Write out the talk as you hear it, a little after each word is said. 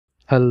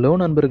Hello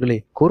நண்பர்களே,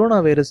 corona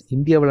virus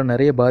இந்தியாவில்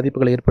நிறைய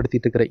பாதிப்புகளை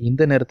ஏற்படுத்திட்டு இருக்கிற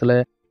இந்த நேரத்தில்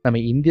நம்ம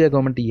இந்தியா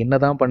கவர்மெண்ட்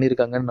என்னதான்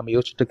பண்ணியிருக்காங்கன்னு நம்ம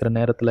யோசிச்சுட்டு இருக்கிற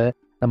நேரத்தில்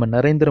நம்ம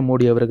நரேந்திர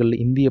மோடி அவர்கள்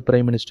இந்திய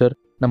பிரைம் மினிஸ்டர்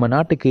நம்ம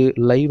நாட்டுக்கு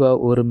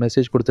லைவாக ஒரு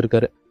மெசேஜ்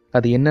கொடுத்துருக்காரு.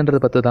 அது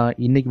என்னன்றதை பற்றி தான்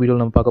இன்னைக்கு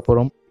வீடியோவில் நம்ம பார்க்க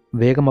போகிறோம்.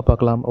 வேகமாக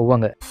பார்க்கலாம்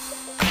வாங்க.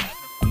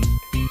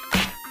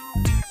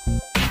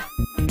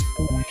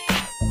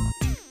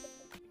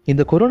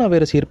 இந்த கொரோனா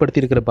வைரஸ்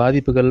ஏற்படுத்தியிருக்கிற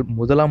பாதிப்புகள்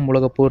முதலாம்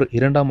உலகப்போர்,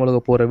 இரண்டாம்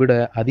உலகப்போரை விட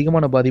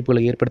அதிகமான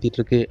பாதிப்புகளை ஏற்படுத்திட்டு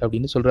இருக்கு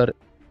அப்படின்னு சொல்றாரு.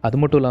 அது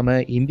மட்டும்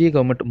இல்லாமல் இந்திய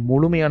கவர்மெண்ட்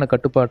முழுமையான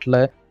கட்டுப்பாட்டில்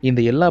இந்த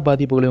எல்லா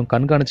பாதிப்புகளையும்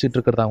கண்காணிச்சிட்டு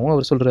இருக்கிறதாகவும்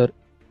அவர் சொல்றாரு.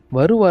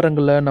 வரும்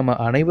வாரங்களில் நம்ம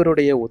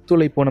அனைவருடைய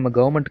ஒத்துழைப்பும் நம்ம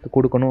கவர்மெண்ட்டுக்கு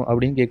கொடுக்கணும்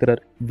அப்படின்னு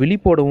கேட்குறாரு.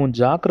 விழிப்போடவும்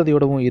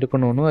ஜாக்கிரதையோடவும்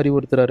இருக்கணும்னு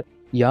அறிவுறுத்துறாரு.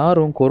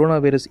 யாரும் கொரோனா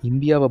வைரஸ்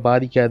இந்தியாவை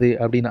பாதிக்காது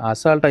அப்படின்னு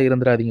அசால்ட்டாக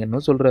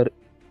இருந்துடாதீங்கன்னு சொல்றாரு.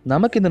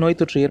 நமக்கு இந்த நோய்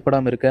தொற்று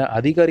ஏற்படாமல் இருக்க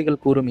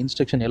அதிகாரிகள் கூறும்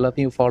இன்ஸ்ட்ரக்ஷன்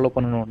எல்லாத்தையும் ஃபாலோ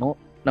பண்ணணும்னு,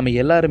 நம்ம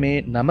எல்லாருமே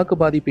நமக்கு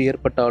பாதிப்பு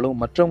ஏற்பட்டாலும்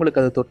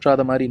மற்றவங்களுக்கு அது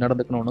தொற்றாத மாதிரி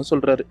நடந்துக்கணும்னு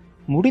சொல்றாரு.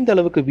 முடிந்த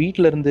அளவுக்கு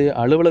வீட்டில இருந்து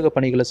அலுவலக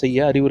பணிகளை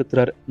செய்ய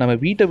அறிவுறுத்துறாரு. நம்ம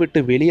வீட்டை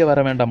விட்டு வெளியே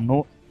வர வேண்டாம்னு,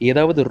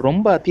 ஏதாவது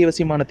ரொம்ப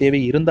அத்தியாவசியமான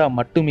தேவை இருந்தால்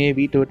மட்டுமே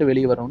வீட்டை விட்டு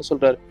வெளியே வரணும்னு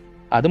சொல்றாரு.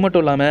 அது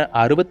மட்டும் இல்லாமல்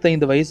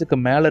 65 வயசுக்கு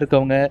மேலே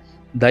இருக்கவங்க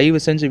தயவு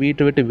செஞ்சு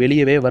வீட்டை விட்டு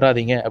வெளியவே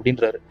வராதீங்க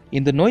அப்படின்றாரு.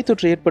 இந்த நோய்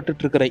தொற்று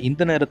ஏற்பட்டு இருக்கிற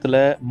இந்த நேரத்தில்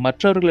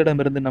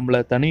மற்றவர்களிடமிருந்து நம்மளை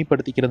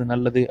தனிமைப்படுத்திக்கிறது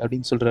நல்லது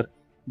அப்படின்னு சொல்றாரு.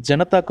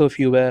 ஜனதா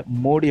கர்ஃபியூவை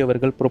மோடி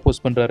அவர்கள்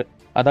ப்ரொபோஸ் பண்றாரு.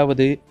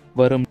 அதாவது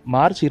வரும்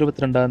மார்ச்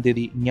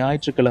 22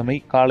 ஞாயிற்றுக்கிழமை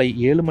காலை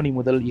 7 மணி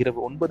முதல் இரவு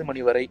 9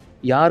 மணி வரை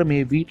யாருமே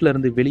வீட்டில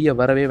இருந்து வெளியே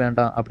வரவே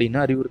வேண்டாம் அப்படின்னு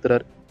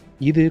அறிவுறுத்துறாரு.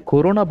 இது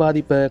கொரோனா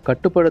பாதிப்பை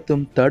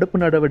கட்டுப்படுத்தும் தடுப்பு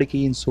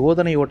நடவடிக்கையின்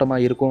சோதனை ஓட்டமா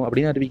இருக்கும்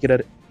அப்படின்னு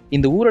அறிவிக்கிறாரு.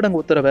 இந்த ஊரடங்கு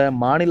உத்தரவை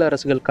மாநில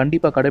அரசுகள்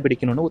கண்டிப்பா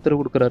கடைபிடிக்கணும்னு உத்தரவு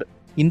கொடுக்கிறாரு.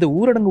 இந்த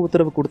ஊரடங்கு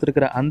உத்தரவு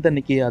கொடுத்திருக்கிற அந்த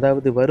அன்னைக்கு,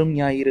 அதாவது வரும்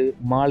ஞாயிறு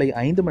மாலை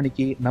 5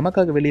 மணிக்கு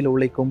நமக்காக வெளியில்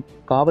உழைக்கும்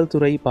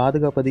காவல்துறை,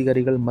 பாதுகாப்பு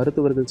அதிகாரிகள்,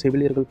 மருத்துவர்கள்,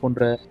 செவிலியர்கள்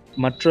போன்ற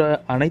மற்ற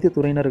அனைத்து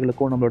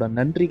துறையினர்களுக்கும் நம்மளோட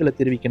நன்றிகளை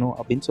தெரிவிக்கணும்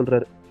அப்படின்னு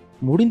சொல்றாரு.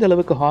 முடிந்த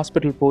அளவுக்கு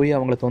ஹாஸ்பிட்டல் போய்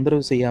அவங்கள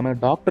தொந்தரவு செய்யாமல்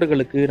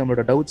டாக்டர்களுக்கு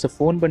நம்மளோட டவுட்ஸை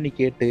ஃபோன் பண்ணி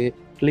கேட்டு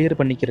கிளியர்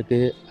பண்ணிக்கிறதுக்கு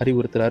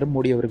அறிவுறுத்துறாரு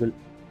மோடி அவர்கள்.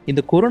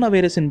 இந்த கொரோனா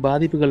வைரஸின்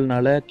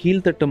பாதிப்புகள்னால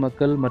கீழ்த்தட்டு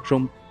மக்கள்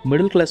மற்றும்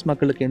மிடில் கிளாஸ்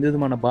மக்களுக்கு எந்த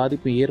விதமான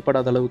பாதிப்பு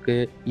ஏற்படாத அளவுக்கு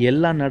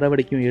எல்லா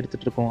நடவடிக்கையும்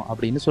எடுத்துட்டு இருக்கோம்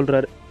அப்படின்னு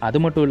சொல்றாரு. அது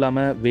மட்டும்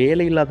இல்லாமல்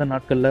வேலை இல்லாத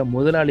நாட்களில்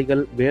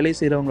முதலாளிகள் வேலை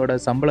செய்கிறவங்களோட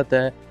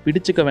சம்பளத்தை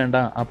பிடிச்சுக்க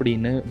வேண்டாம்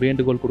அப்படின்னு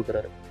வேண்டுகோள்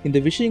கொடுக்குறாரு. இந்த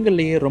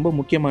விஷயங்கள்லேயே ரொம்ப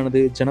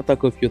முக்கியமானது ஜனதா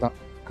கர்ஃபியூ தான்.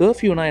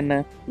 கர்ஃபியூனா என்ன?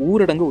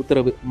 ஊரடங்கு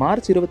உத்தரவு.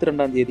 மார்ச்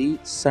 22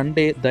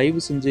 சண்டே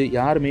தயவு செஞ்சு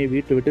யாருமே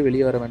வீட்டை விட்டு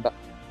வெளியே வர வேண்டாம்.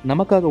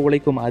 நமக்காக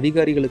உழைக்கும்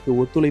அதிகாரிகளுக்கு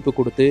ஒத்துழைப்பு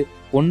கொடுத்து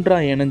ஒன்றா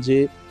இணைஞ்சு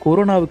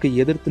கொரோனாவுக்கு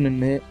எதிர்த்து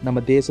நின்று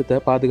நம்ம தேசத்தை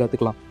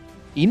பாதுகாத்துக்கலாம்.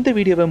 இந்த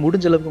வீடியோவை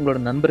முடிஞ்ச அளவுக்கு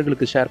உங்களோட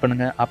நண்பர்களுக்கு ஷேர்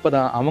பண்ணுங்க.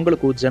 அப்பதான்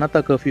அவங்களுக்கும் ஜனதா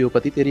கர்ஃபியூவை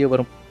பத்தி தெரிய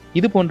வரும்.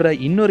 இது போன்ற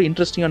இன்னொரு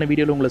இன்ட்ரெஸ்டிங்கான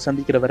வீடியோவில் உங்களை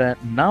சந்திக்கிற வரை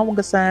நான்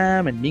உங்க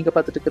சாம். நீங்க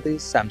பார்த்துட்டு இருக்கிறது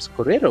சாம்ஸ்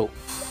கொரேரோ.